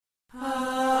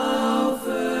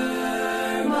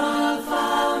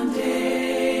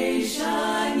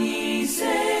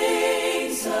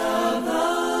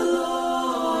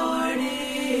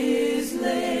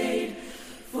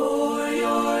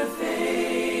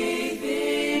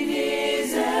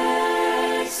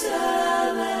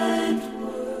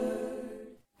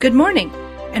Good morning,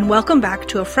 and welcome back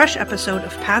to a fresh episode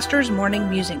of Pastor's Morning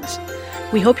Musings.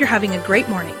 We hope you're having a great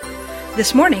morning.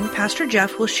 This morning, Pastor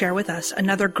Jeff will share with us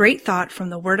another great thought from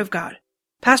the Word of God.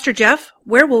 Pastor Jeff,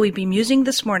 where will we be musing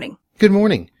this morning? Good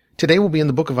morning. Today we'll be in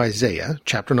the book of Isaiah,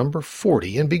 chapter number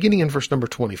 40, and beginning in verse number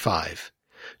 25.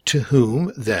 To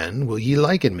whom, then, will ye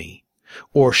liken me?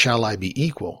 Or shall I be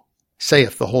equal?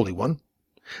 Saith the Holy One.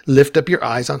 Lift up your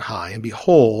eyes on high, and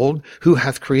behold, who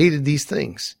hath created these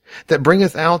things, that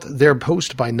bringeth out their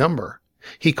host by number.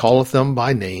 He calleth them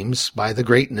by names, by the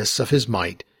greatness of his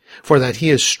might, for that he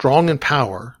is strong in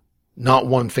power, not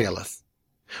one faileth.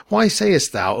 Why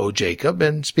sayest thou, O Jacob,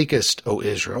 and speakest, O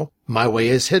Israel, my way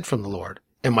is hid from the Lord,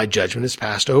 and my judgment is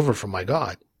passed over from my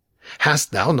God?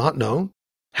 Hast thou not known?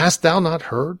 Hast thou not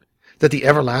heard, that the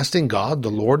everlasting God, the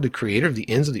Lord, the Creator of the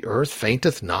ends of the earth,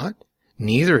 fainteth not,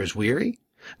 neither is weary?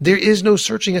 There is no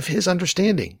searching of his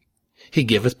understanding. He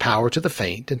giveth power to the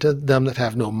faint, and to them that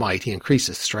have no might he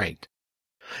increaseth strength.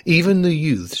 Even the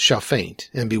youths shall faint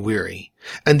and be weary,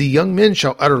 and the young men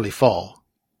shall utterly fall.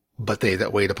 But they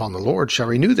that wait upon the Lord shall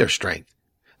renew their strength.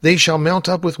 They shall mount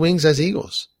up with wings as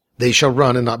eagles. They shall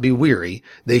run and not be weary.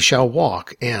 They shall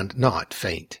walk and not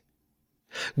faint.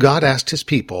 God asked his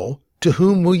people, to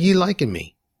whom will ye liken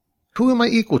me? Who am I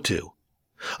equal to?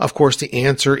 Of course, the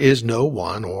answer is no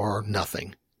one or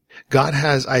nothing. God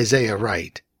has Isaiah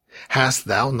right. Hast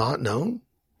thou not known?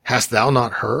 Hast thou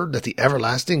not heard that the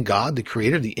everlasting God, the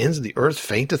Creator of the ends of the earth,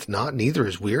 fainteth not, neither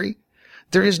is weary?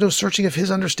 There is no searching of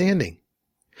his understanding.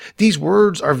 These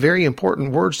words are very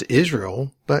important words to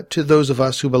Israel, but to those of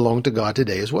us who belong to God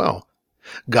today as well.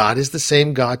 God is the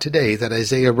same God today that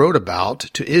Isaiah wrote about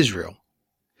to Israel.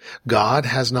 God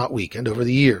has not weakened over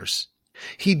the years.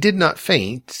 He did not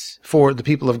faint for the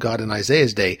people of God in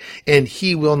Isaiah's day, and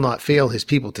he will not fail his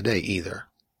people today either.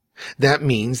 That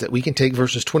means that we can take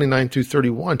verses 29 through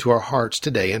 31 to our hearts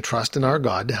today and trust in our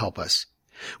God to help us.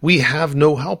 We have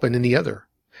no help in any other.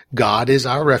 God is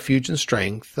our refuge and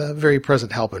strength, a very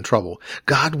present help in trouble.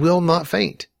 God will not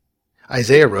faint.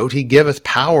 Isaiah wrote, He giveth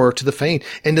power to the faint,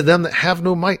 and to them that have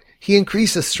no might he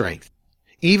increaseth strength.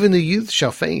 Even the youth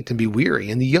shall faint and be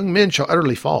weary, and the young men shall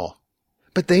utterly fall.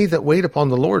 But they that wait upon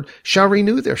the Lord shall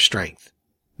renew their strength.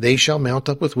 They shall mount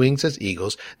up with wings as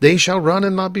eagles. They shall run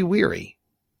and not be weary,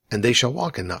 and they shall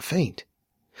walk and not faint.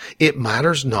 It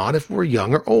matters not if we're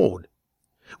young or old.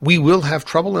 We will have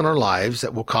trouble in our lives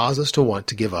that will cause us to want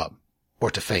to give up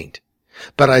or to faint.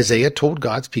 But Isaiah told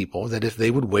God's people that if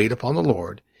they would wait upon the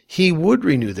Lord, he would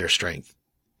renew their strength.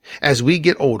 As we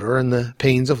get older and the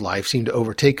pains of life seem to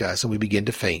overtake us and we begin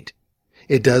to faint,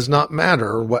 it does not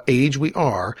matter what age we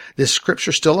are, this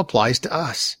scripture still applies to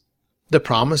us. The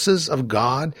promises of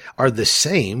God are the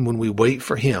same when we wait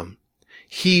for him.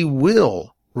 He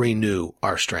will renew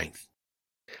our strength.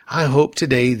 I hope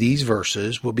today these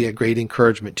verses will be a great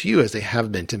encouragement to you as they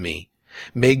have been to me.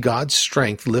 May God's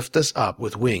strength lift us up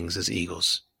with wings as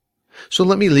eagles. So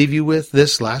let me leave you with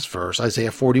this last verse,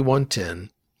 Isaiah 41:10.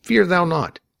 Fear thou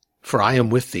not, for I am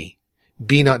with thee.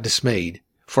 Be not dismayed,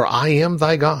 for I am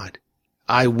thy God.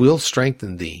 I will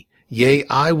strengthen thee. Yea,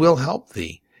 I will help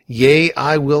thee. Yea,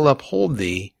 I will uphold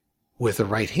thee with the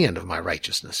right hand of my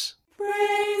righteousness.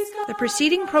 The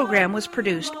preceding program was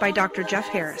produced by Dr. Jeff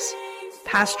Harris,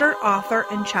 pastor, author,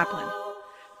 and chaplain.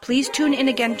 Please tune in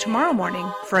again tomorrow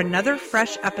morning for another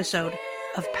fresh episode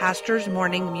of Pastor's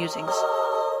Morning Musings.